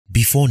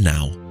Before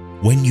now,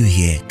 when you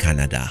hear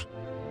Canada,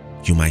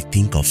 you might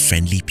think of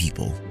friendly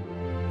people,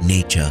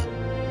 nature,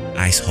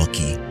 ice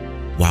hockey,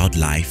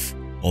 wildlife,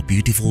 or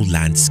beautiful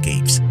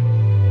landscapes.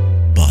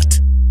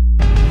 But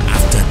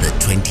after the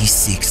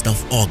 26th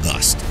of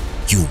August,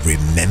 you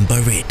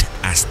remember it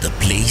as the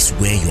place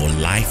where your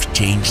life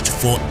changed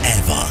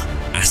forever,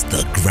 as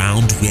the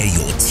ground where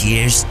your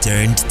tears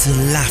turned to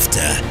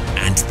laughter,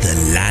 and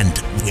the land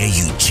where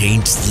you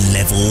changed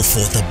level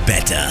for the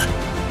better.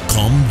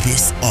 Come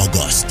this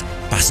August,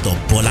 Pastor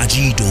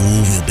Bolaji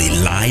Idowu will be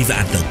live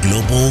at the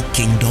Global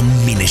Kingdom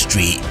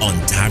Ministry,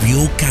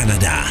 Ontario,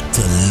 Canada,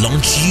 to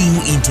launch you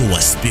into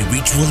a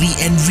spiritually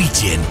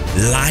enriching,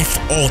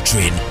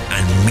 life-altering,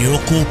 and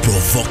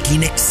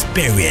miracle-provoking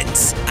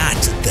experience at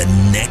the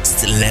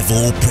Next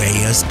Level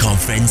Prayers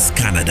Conference,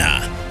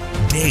 Canada.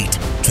 Date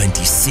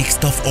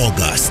 26th of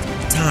August,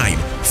 time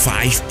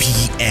 5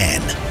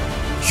 p.m.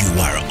 You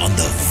are on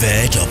the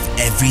verge of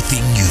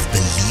everything you've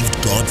believed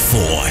God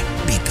for,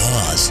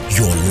 because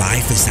your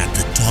life is at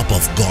the top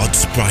of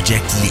God's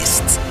project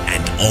list,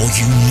 and all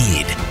you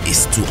need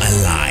is to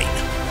align.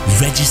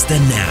 Register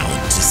now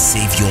to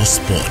save your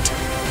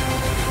spot.